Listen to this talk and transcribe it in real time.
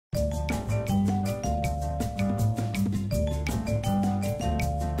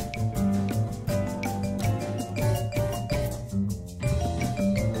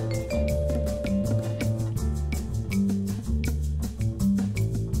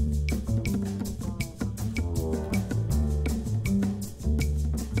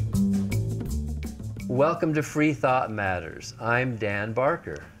Welcome to Free Thought Matters. I'm Dan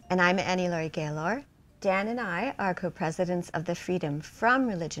Barker. And I'm Annie-Laurie Gaylor. Dan and I are co-presidents of the Freedom from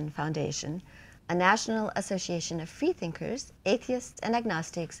Religion Foundation, a national association of freethinkers, atheists, and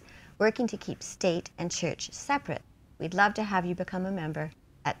agnostics working to keep state and church separate. We'd love to have you become a member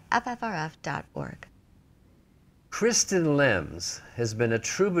at ffrf.org. Kristin Lems has been a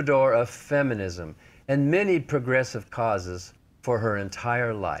troubadour of feminism and many progressive causes for her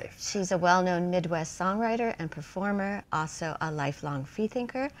entire life. She's a well-known Midwest songwriter and performer, also a lifelong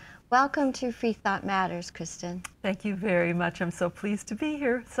freethinker. Welcome to Free Thought Matters, Kristin. Thank you very much. I'm so pleased to be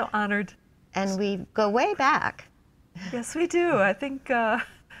here, so honored. And we go way back. Yes, we do. I think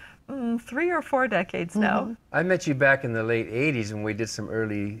 3 or 4 decades now. I met you back in the late 80s when we did some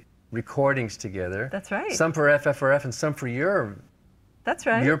early recordings together. That's right. Some for FFRF and some for your That's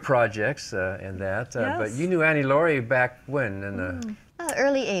right. Your projects and that. Yes. But you knew Annie-Laurie back when? In the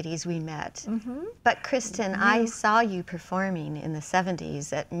Early 80s we met. But Kristin, I saw you performing in the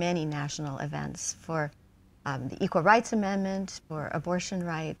 70s at many national events for the Equal Rights Amendment, for abortion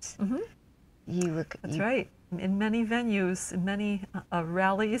rights. That's right. In many venues, in many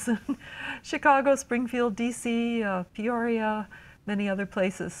rallies, Chicago, Springfield, D.C., Peoria, many other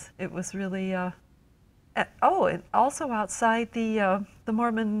places. It was really, and also outside the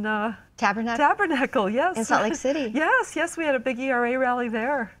Mormon Tabernacle, yes. In Salt Lake City. Yes, we had a big ERA rally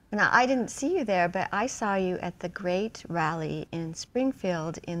there. Now, I didn't see you there, but I saw you at the great rally in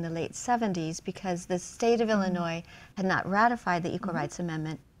Springfield in the late 70s because the state of Illinois had not ratified the Equal Rights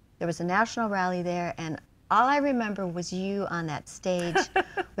Amendment. There was a national rally there, and all I remember was you on that stage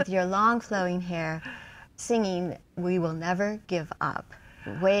with your long flowing hair singing, "We Will Never Give Up."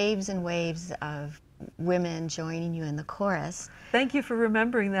 Waves and waves of women joining you in the chorus. Thank you for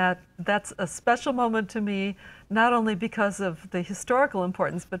remembering that. That's a special moment to me, not only because of the historical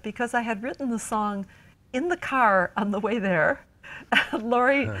importance, but because I had written the song in the car on the way there.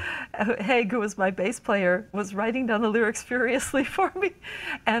 Lori Haig, who was my bass player, was writing down the lyrics furiously for me,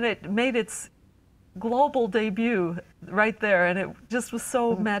 and it made its global debut right there, and it just was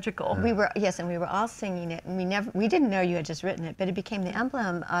so magical. We were all singing it, and we didn't know you had just written it, but it became the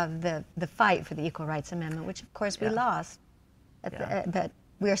emblem of the fight for the Equal Rights Amendment, which of course we lost, but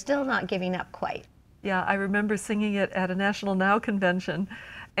we are still not giving up quite. Yeah, I remember singing it at a National Now convention,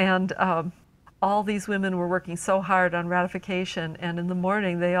 and all these women were working so hard on ratification, and in the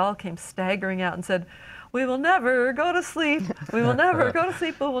morning they all came staggering out and said, "We will never go to sleep. We will never go to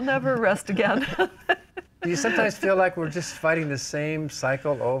sleep. We will never rest again." Do you sometimes feel like we're just fighting the same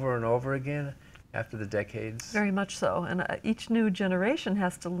cycle over and over again after the decades? Very much so. And each new generation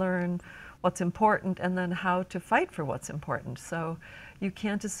has to learn what's important and then how to fight for what's important. So you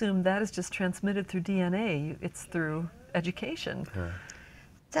can't assume that is just transmitted through DNA. It's through education.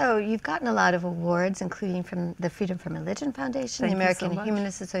 So you've gotten a lot of awards, including from the Freedom from Religion Foundation, the American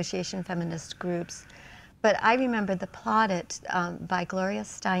Humanist Association, feminist groups. But I remember the plaudit by Gloria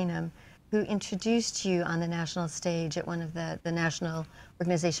Steinem, who introduced you on the national stage at one of the National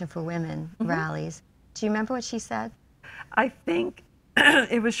Organization for Women rallies. Do you remember what she said? I think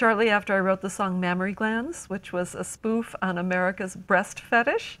it was shortly after I wrote the song Mammary Glands, which was a spoof on America's breast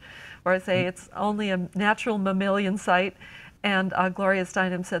fetish, where I say it's only a natural mammalian sight. And Gloria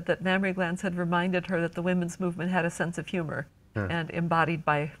Steinem said that mammary glands had reminded her that the women's movement had a sense of humor, and embodied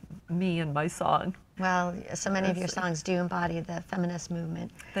by me and my song. Well, so many of your songs do embody the feminist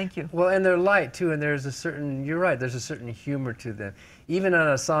movement. Thank you. Well, and they're light too, and there's a certain, you're right, there's a certain humor to them. Even on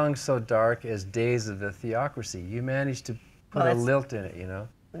a song so dark as Days of the Theocracy, you managed to put a lilt in it, you know?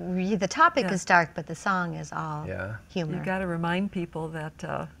 The topic is dark, but the song is all humor. You got to remind people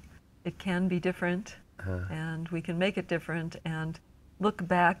that it can be different, and we can make it different, and look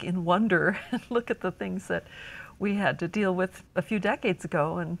back in wonder and look at the things that we had to deal with a few decades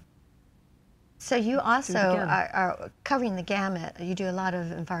ago. And so you also are covering the gamut. You do a lot of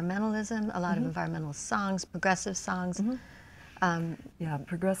environmentalism, a lot of environmental songs, progressive songs. Yeah,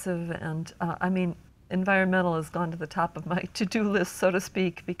 progressive, and I mean, environmental has gone to the top of my to-do list, so to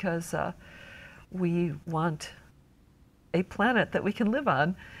speak, because we want a planet that we can live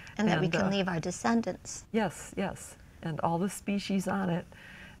on. And that we can leave our descendants. Yes, and all the species on it.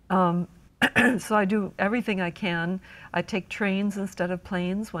 So I do everything I can. I take trains instead of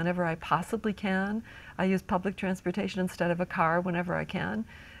planes whenever I possibly can. I use public transportation instead of a car whenever I can.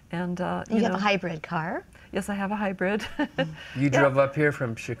 And you have a hybrid car? Yes, I have a hybrid. You drove up here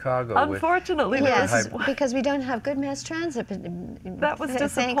from Chicago. Unfortunately, yes, because we don't have good mass transit. That was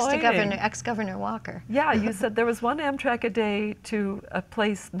disappointing. Thanks to ex-Governor Walker. Yeah, you said there was one Amtrak a day to a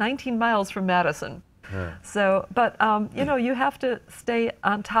place 19 miles from Madison. So, but you know, you have to stay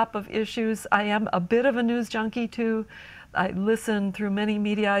on top of issues. I am a bit of a news junkie too. I listen through many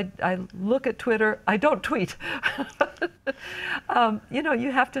media. I look at Twitter. I don't tweet. You know,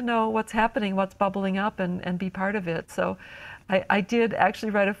 you have to know what's happening, what's bubbling up, and be part of it. So I did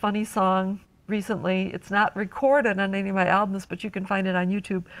actually write a funny song recently. It's not recorded on any of my albums, but you can find it on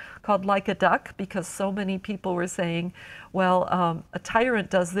YouTube, called Like a Duck, because so many people were saying, well, a tyrant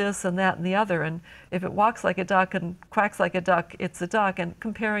does this and that and the other, and if it walks like a duck and quacks like a duck, it's a duck, and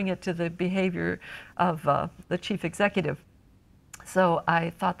comparing it to the behavior of the chief executive. So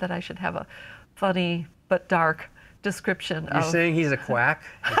I thought that I should have a funny but dark description. You're saying he's a quack?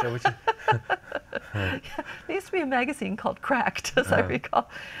 Is that what Yeah, there used to be a magazine called Cracked, as I recall.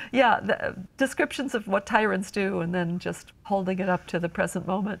 Yeah, the descriptions of what tyrants do, and then just holding it up to the present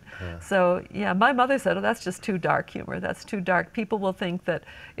moment. So yeah, my mother said, oh, that's just too dark humor. That's too dark. People will think that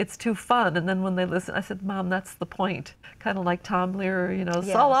it's too fun, and then when they listen, I said, Mom, that's the point. Kind of like Tom Lehrer, you know,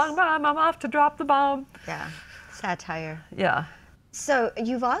 so long, Mom, I'm off to drop the bomb. Yeah, satire. Yeah. So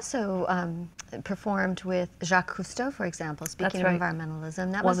you've also performed with Jacques Cousteau, for example, speaking of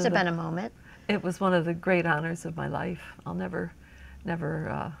environmentalism. That must have been a moment. It was one of the great honors of my life. I'll never,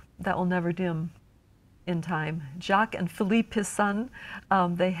 that will never dim in time. Jacques and Philippe, his son,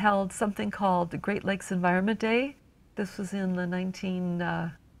 they held something called the Great Lakes Environment Day. This was in the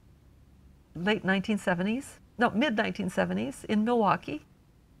late 1970s, no, mid 1970s in Milwaukee.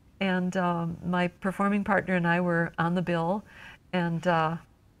 And my performing partner and I were on the bill, and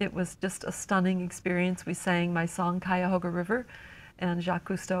it was just a stunning experience. We sang my song, Cuyahoga River, and Jacques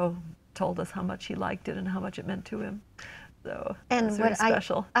Cousteau told us how much he liked it and how much it meant to him. So it was very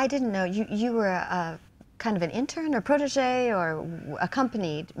special. I didn't know, you were a kind of an intern or protege or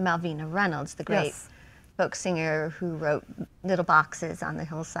accompanied Malvina Reynolds, the great folk singer who wrote Little Boxes on the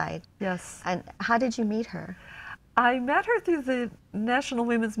Hillside. Yes. And how did you meet her? I met her through the National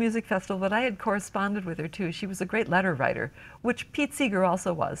Women's Music Festival, but I had corresponded with her too. She was a great letter writer, which Pete Seeger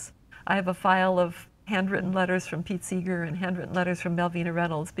also was. I have a file of handwritten letters from Pete Seeger and handwritten letters from Malvina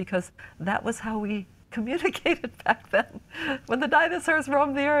Reynolds, because that was how we communicated back then, when the dinosaurs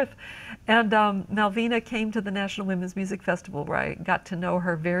roamed the earth. And Malvina came to the National Women's Music Festival, where I got to know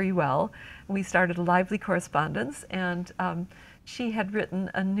her very well. We started a lively correspondence, and she had written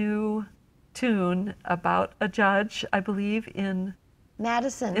a new tune about a judge, I believe, in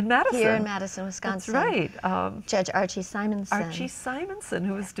Madison. In Madison. Here in Madison, Wisconsin. That's right. Judge Archie Simonson. Archie Simonson,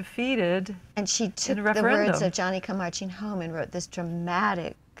 who was defeated. And she took the words of Johnny Come Marching Home and wrote this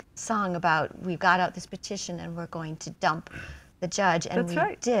dramatic song about, we got out this petition and we're going to dump the judge. And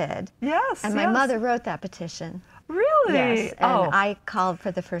we did. Yes. And my mother wrote that petition. Really? Yes, and I called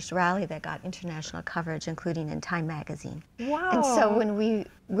for the first rally that got international coverage, including in Time magazine. Wow. And so when we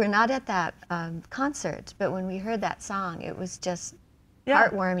were not at that concert, but when we heard that song, it was just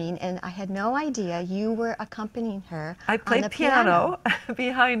heartwarming, and I had no idea you were accompanying her. I played on the piano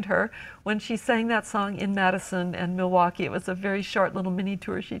behind her when she sang that song in Madison and Milwaukee. It was a very short little mini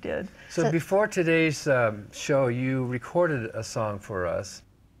tour she did. So before today's show, you recorded a song for us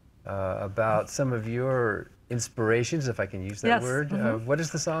about some of your inspirations, if I can use that word. What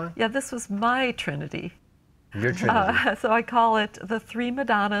is the song? Yeah, this was my Trinity. Your Trinity. So I call it the Three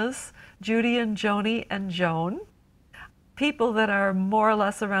Madonnas, Judy and Joni and Joan. People that are more or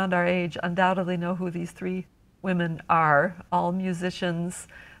less around our age undoubtedly know who these three women are, all musicians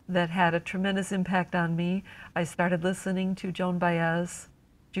that had a tremendous impact on me. I started listening to Joan Baez,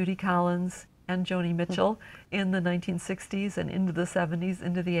 Judy Collins, and Joni Mitchell in the 1960s and into the 70s,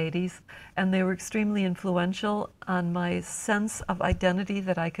 into the 80s, and they were extremely influential on my sense of identity,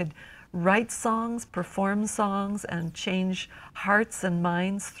 that I could write songs, perform songs, and change hearts and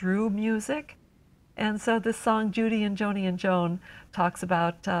minds through music. And so this song, Judy and Joni and Joan, talks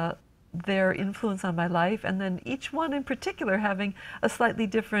about their influence on my life, and then each one in particular having a slightly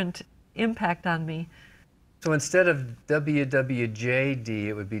different impact on me. So instead of WWJD,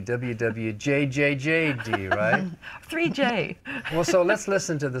 it would be WWJJJD, right? 3J. Well, so let's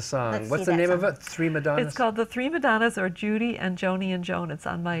listen to the song. What's the name of it? Three Madonnas? It's called The Three Madonnas, or Judy and Joni and Joan. It's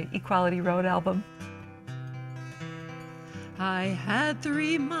on my Equality Road album. I had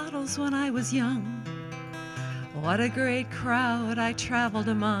three models when I was young. What a great crowd I traveled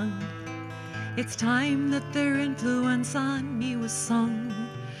among. It's time that their influence on me was sung.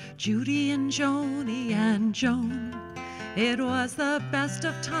 Judy and Joni and Joan. It was the best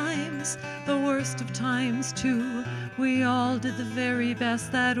of times, the worst of times too. We all did the very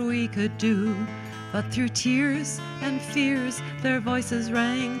best that we could do. But through tears and fears, their voices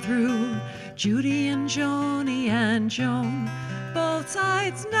rang through. Judy and Joni and Joan, both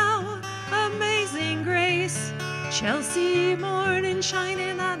sides now, amazing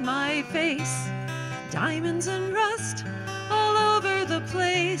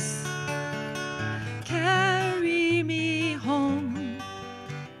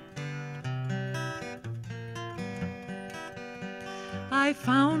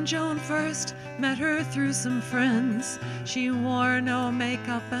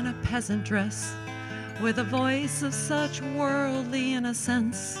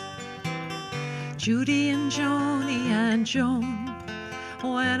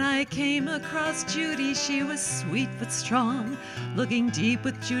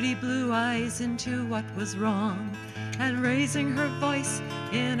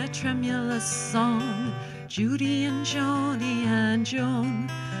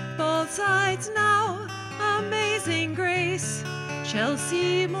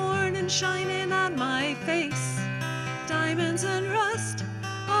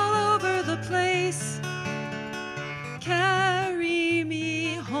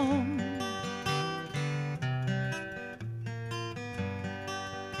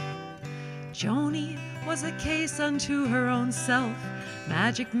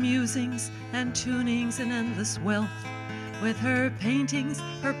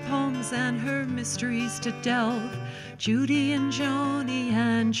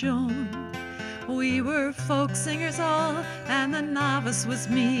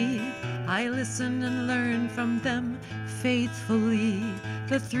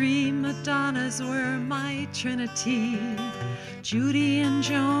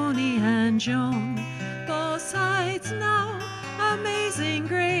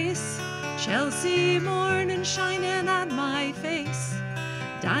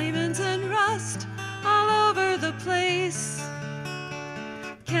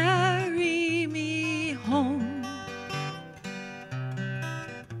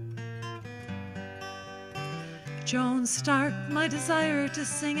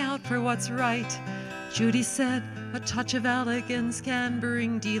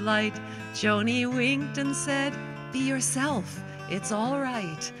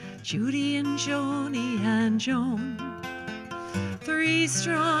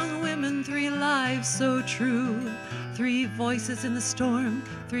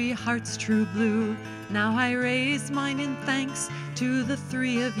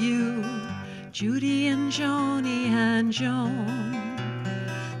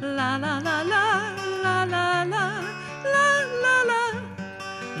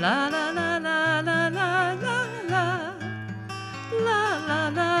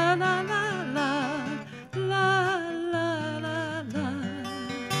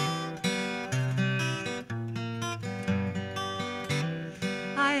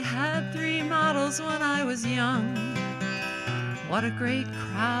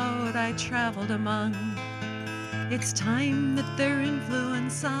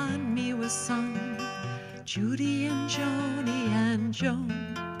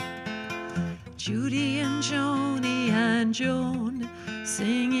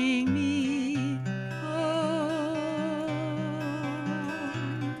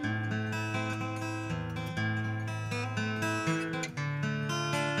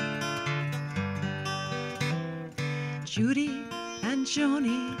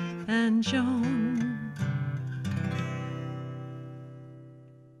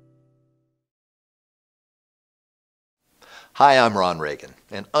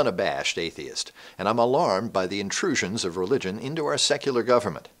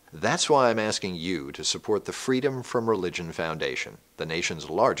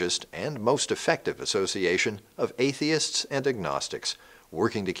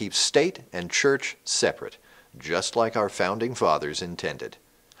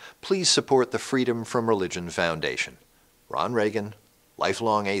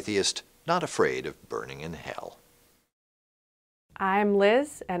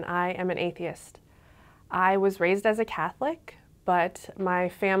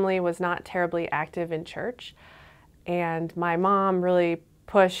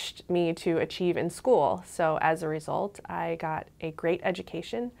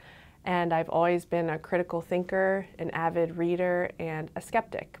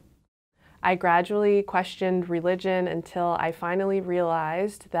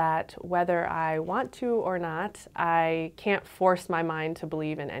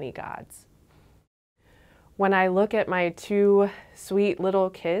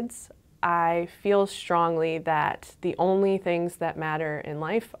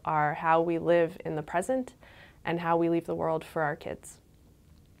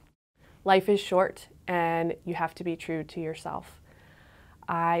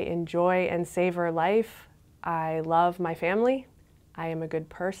I love my family, I am a good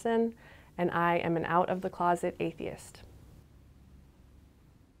person, and I am an out-of-the-closet atheist.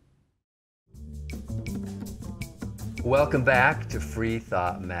 Welcome back to Free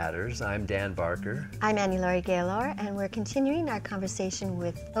Thought Matters. I'm Dan Barker. I'm Annie-Laurie Gaylor, and we're continuing our conversation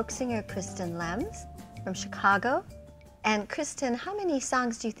with folk singer Kristin Lems from Chicago. And Kristin, how many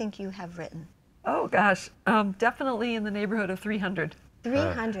songs do you think you have written? Oh gosh, definitely in the neighborhood of 300.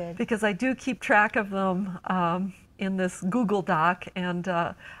 300. Because I do keep track of them in this Google Doc, and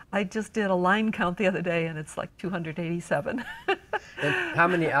I just did a line count the other day, and it's like 287. And how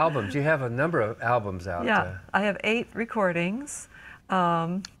many albums? You have a number of albums out. Yeah, I have 8 recordings,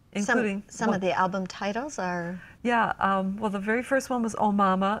 including... Some of the album titles are... Yeah, well, the very first one was Oh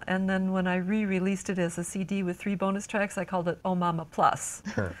Mama, and then when I re-released it as a CD with 3 bonus tracks, I called it Oh Mama Plus.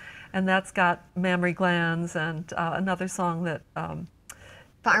 And that's got Mammary Glands and another song that...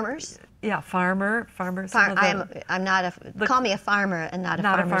 Farmers? Yeah, Farmer. I'm not a... call me a farmer and not a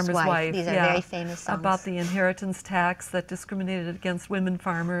farmer's wife. These are very famous songs. About the inheritance tax that discriminated against women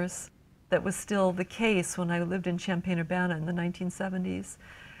farmers. That was still the case when I lived in Champaign-Urbana in the 1970s.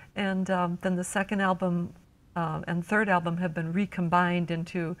 And then the second album and third album have been recombined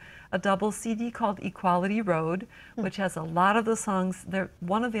into a double CD called Equality Road, which has a lot of the songs.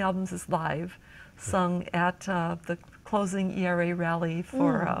 One of the albums is live, sung at the closing ERA rally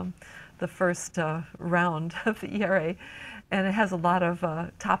for the first round of the ERA. And it has a lot of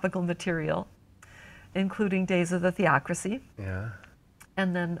topical material, including Days of the Theocracy. Yeah.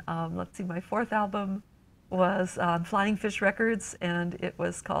 And then, let's see, my fourth album was on Flying Fish Records, and it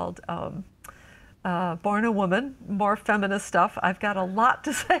was called Born a Woman, more feminist stuff. I've got a lot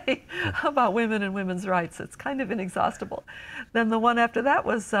to say about women and women's rights. It's kind of inexhaustible. Then the one after that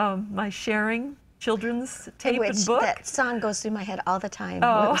was my Sharing children's tape and book. That song goes through my head all the time,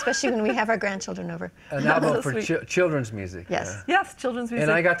 especially when we have our grandchildren over. An album for children's music. Yes. Yeah. Yes, children's music.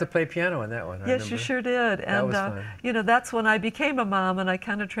 And I got to play piano on that one. Yes, you sure did. That was fun. You know, that's when I became a mom, and I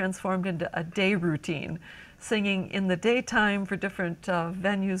kind of transformed into a day routine, singing in the daytime for different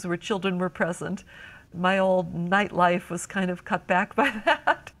venues where children were present. My old nightlife was kind of cut back by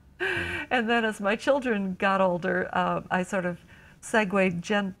that. And then as my children got older, I sort of segued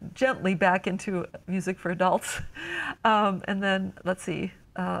gently back into music for adults. And then, let's see.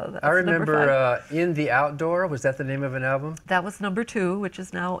 I remember In the Outdoor. Was that the name of an album? That was number 2, which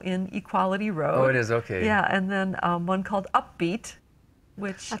is now in Equality Road. Oh, it is, okay. Yeah, and then one called Upbeat,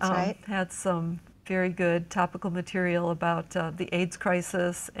 which had some very good topical material about the AIDS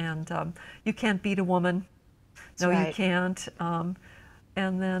crisis and You Can't Beat a Woman. No, you can't. And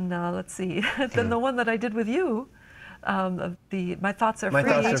then, let's see, then the one that I did with you, My Thoughts Are Free.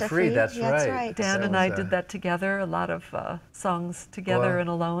 My Thoughts Are Free, that's right. Dan and I did that together, a lot of songs together and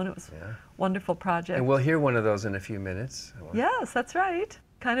alone. It was a wonderful project. And we'll hear one of those in a few minutes. Yes, that's right.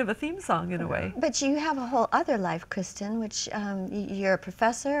 Kind of a theme song in a way. But you have a whole other life, Kristin, which you're a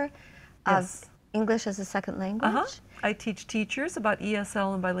professor of English as a second language. I teach teachers about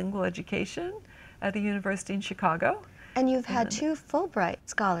ESL and bilingual education at a university in Chicago. And you've had 2 Fulbright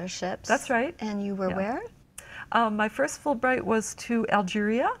scholarships. That's right. And you were where? My first Fulbright was to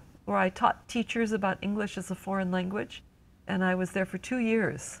Algeria, where I taught teachers about English as a foreign language, and I was there for 2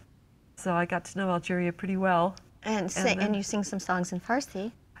 years. So I got to know Algeria pretty well. And you sing some songs in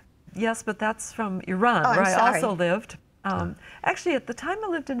Farsi. Yes, but that's from Iran, where I also lived. Actually, at the time I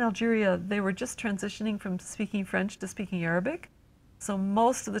lived in Algeria, they were just transitioning from speaking French to speaking Arabic. So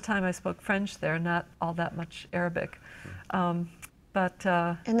most of the time I spoke French there, not all that much Arabic. And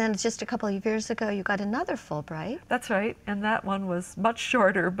then just a couple of years ago, you got another Fulbright. That's right, and that one was much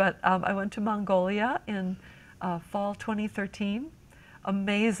shorter, but I went to Mongolia in fall 2013.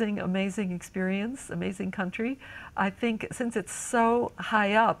 Amazing, amazing experience, amazing country. I think since it's so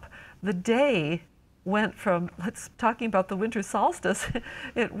high up, the day went from, talking about the winter solstice,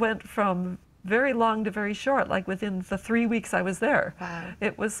 it went from very long to very short, like within the 3 weeks I was there. Wow.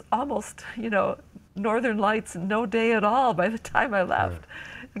 It was almost, Northern Lights, no day at all by the time I left.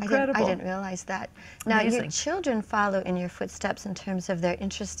 Incredible. I didn't realize that. Now, your children follow in your footsteps in terms of their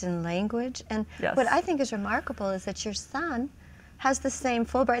interest in language. And what I think is remarkable is that your son has the same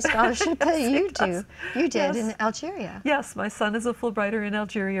Fulbright scholarship that you do. You did in Algeria. Yes, my son is a Fulbrighter in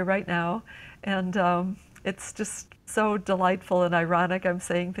Algeria right now. And it's just so delightful and ironic. I'm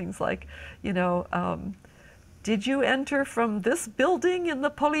saying things like, did you enter from this building in the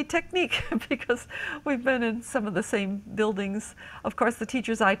Polytechnique? Because we've been in some of the same buildings. Of course, the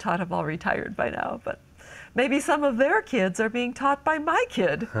teachers I taught have all retired by now, but maybe some of their kids are being taught by my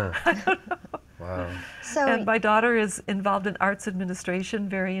kid. I don't know. Wow. So, And my daughter is involved in arts administration,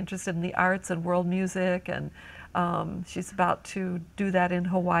 very interested in the arts and world music, and she's about to do that in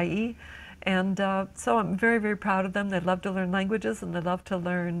Hawaii. And so I'm very, very proud of them. They love to learn languages and they love to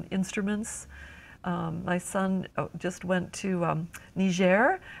learn instruments. My son just went to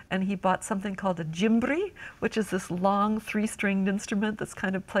Niger, and he bought something called a djembri, which is this long three-stringed instrument that's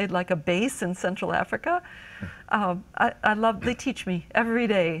kind of played like a bass in Central Africa. I love, they teach me every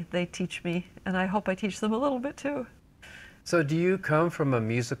day. They teach me, and I hope I teach them a little bit too. So do you come from a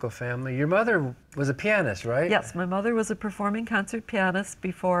musical family? Your mother was a pianist, right? Yes, my mother was a performing concert pianist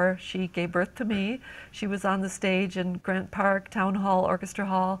before she gave birth to me. She was on the stage in Grant Park, Town Hall, Orchestra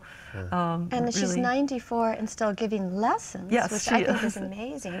Hall. and she's 94 and still giving lessons, Yes, which she I think is. is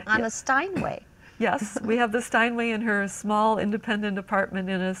amazing, on a Steinway. Yes, we have the Steinway in her small independent apartment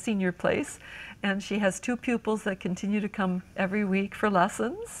in a senior place, and she has 2 pupils that continue to come every week for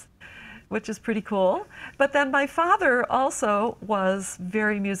lessons, which is pretty cool. But then my father also was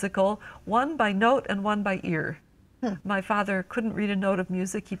very musical, one by note and one by ear. My father couldn't read a note of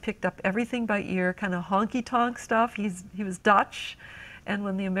music. He picked up everything by ear, kind of honky-tonk stuff. He was Dutch, and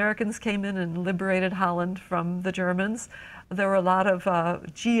when the Americans came in and liberated Holland from the Germans, there were a lot of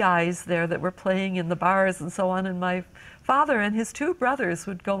GIs there that were playing in the bars and so on, and my father and his 2 brothers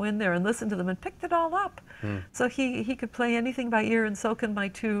would go in there and listen to them and picked it all up. So he could play anything by ear, and so can my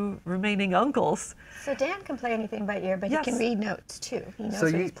 2 remaining uncles. So Dan can play anything by ear, but Yes. he can read notes too. He knows So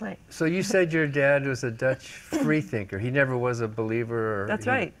what you, he's playing. so you said your dad was a Dutch freethinker. He never was a believer? Or That's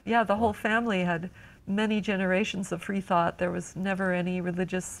right. Yeah, the whole family had many generations of free thought. There was never any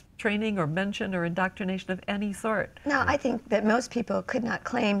religious training or mention or indoctrination of any sort. Now, I think that most people could not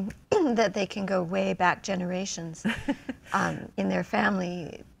claim that they can go way back generations in their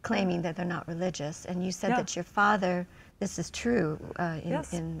family claiming that they're not religious. And you said Yeah. that your father, this is true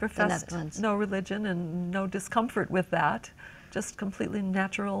Yes, in the professed Netherlands. no religion and no discomfort with that. Just completely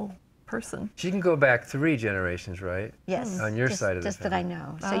natural person. She can go back 3 generations, right? Yes. On your just, side of the just that I family.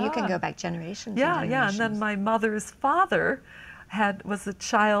 know. So you can Ah. go back generations. Yeah, and yeah. And then generations. my mother's father was a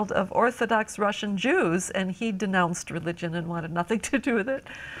child of Orthodox Russian Jews, and he denounced religion and wanted nothing to do with it.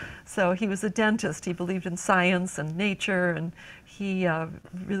 So he was a dentist. He believed in science and nature, and he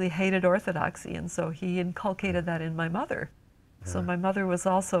really hated orthodoxy, and so he inculcated that in my mother. So my mother was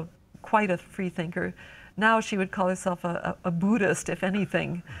also quite a free thinker. Now she would call herself a Buddhist, if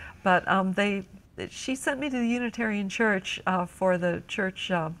anything. But she sent me to the Unitarian Church for the church,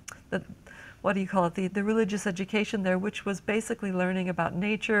 what do you call it, the religious education there, which was basically learning about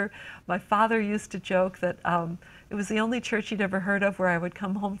nature. My father used to joke that it was the only church he'd ever heard of where I would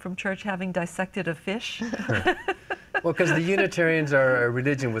come home from church having dissected a fish. Well, because the Unitarians are a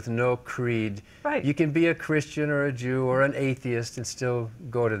religion with no creed. Right. You can be a Christian or a Jew or an atheist and still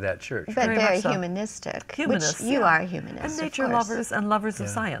go to that church. But very very much so. humanistic. Humanists, Which you yeah. are a humanist. And of nature course. lovers and lovers of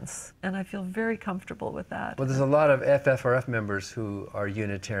Yeah. science. And I feel very comfortable with that. Well, there's a lot of FFRF members who are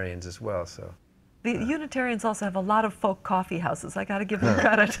Unitarians as well, so. The Unitarians also have a lot of folk coffee houses. I got to give them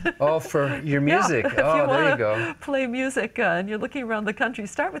credit. Oh, for your music. Yeah, if Oh, you there you wanna go. play music and you're looking around the country,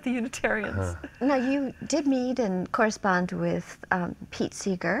 start with the Unitarians. Now, you did meet and correspond with Pete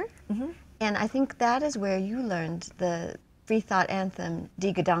Seeger, and I think that is where you learned the free thought anthem,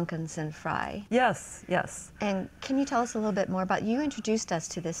 Die Gedanken sind frei. Yes, yes. And can you tell us a little bit more about, you introduced us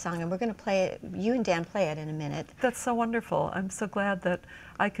to this song, and we're going to play it, you and Dan play it in a minute. That's so wonderful. I'm so glad that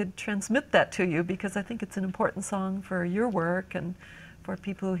I could transmit that to you because I think it's an important song for your work and for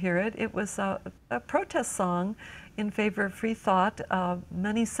people who hear it. It was a protest song in favor of free thought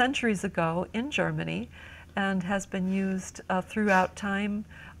many centuries ago in Germany and has been used throughout time,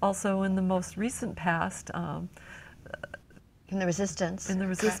 also in the most recent past. In the resistance. In the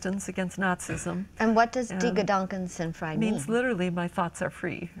resistance against Nazism. And what does Die And Gedanken sind frei mean? Means literally, my thoughts are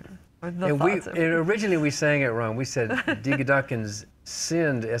free. Or the And thoughts are free. originally we sang it wrong. We said Die Gedanken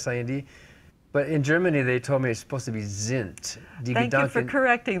sind, S-I-N-D. But in Germany they told me it's supposed to be sind. Die Thank you for Gedanken.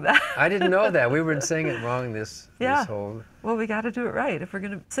 correcting that. I didn't know that. We were saying it wrong this whole. Well, we got to do it right. If we're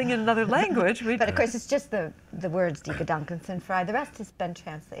going to sing in another language, we. But of course, it's just the words Die Gedanken sind frei. The rest has been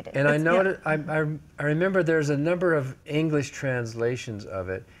translated. And I know I remember there's a number of English translations of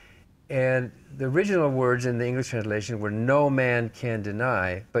it, and the original words in the English translation were "no man can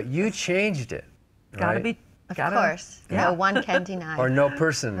deny," but you changed it. Gotta right? be. Of Gotta, course, yeah. no one can deny. Or no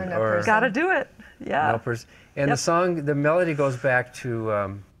person. Or no person. Gotta do it. Yeah. No person. And the song, the melody goes back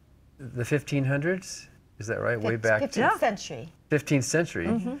to the 1500s. Is that right? Way back. 15th Yeah. century. 15th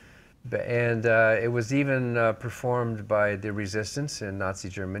century. And it was even performed by the resistance in Nazi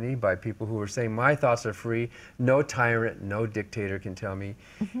Germany, by people who were saying, my thoughts are free, no tyrant, no dictator can tell me.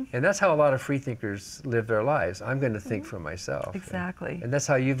 And that's how a lot of free thinkers live their lives. I'm going to think for myself. Exactly. And that's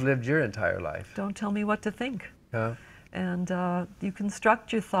how you've lived your entire life. Don't tell me what to think. Huh? And you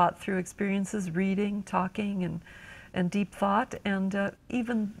construct your thought through experiences, reading, talking, and deep thought, and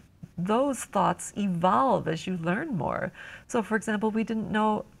even those thoughts evolve as you learn more. So for example, we didn't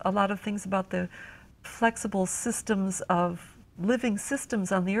know a lot of things about the flexible systems of living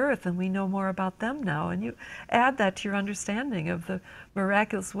systems on the earth, and we know more about them now. And you add that to your understanding of the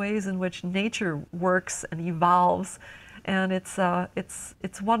miraculous ways in which nature works and evolves. And it's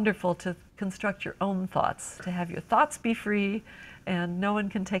wonderful to construct your own thoughts, to have your thoughts be free, and no one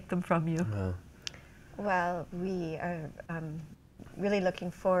can take them from you. Well, we are really looking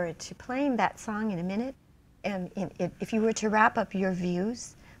forward to playing that song in a minute. And if you were to wrap up your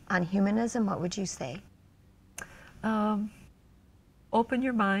views on humanism, what would you say? Open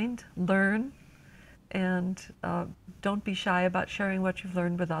your mind, learn, and don't be shy about sharing what you've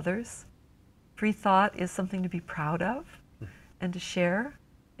learned with others. Free thought is something to be proud of and to share,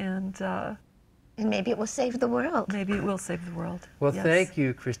 and maybe it will save the world. Maybe it will save the world. Well, yes. Thank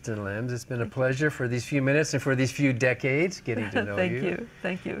you, Kristin Lems. It's been a pleasure for these few minutes and for these few decades getting to know Thank you.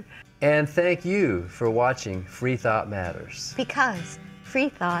 Thank you. And thank you for watching Free Thought Matters. Because free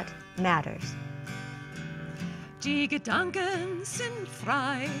thought matters. Die Gedanken sind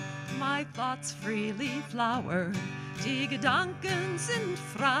frei, my thoughts freely flower. Die Gedanken sind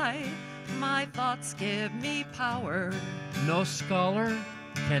frei, my thoughts give me power. No scholar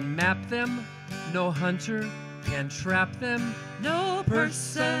can map them, no hunter can trap them. No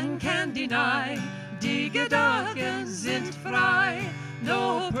person can deny, die Gedanken sind frei.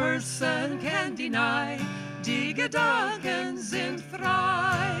 No person can deny, die Gedanken sind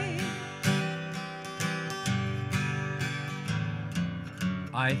frei.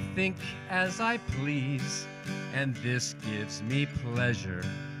 I think as I please, and this gives me pleasure.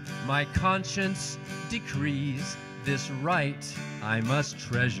 My conscience decrees this right I must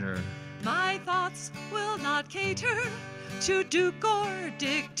treasure. My thoughts will not cater to duke or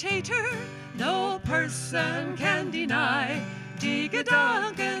dictator. No person can deny, die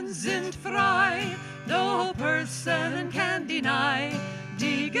Gedanken sind frei. No person can deny,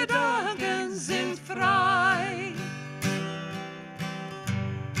 die Gedanken sind frei.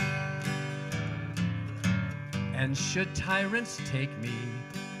 And should tyrants take me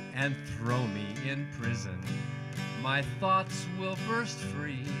and throw me in prison, my thoughts will burst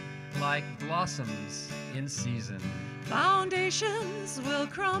free like blossoms in season. Foundations will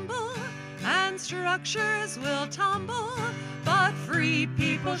crumble and structures will tumble, but free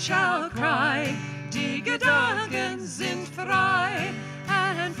people shall cry, die Gedanken sind frei.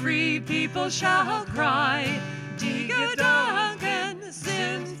 And free people shall cry, die Gedanken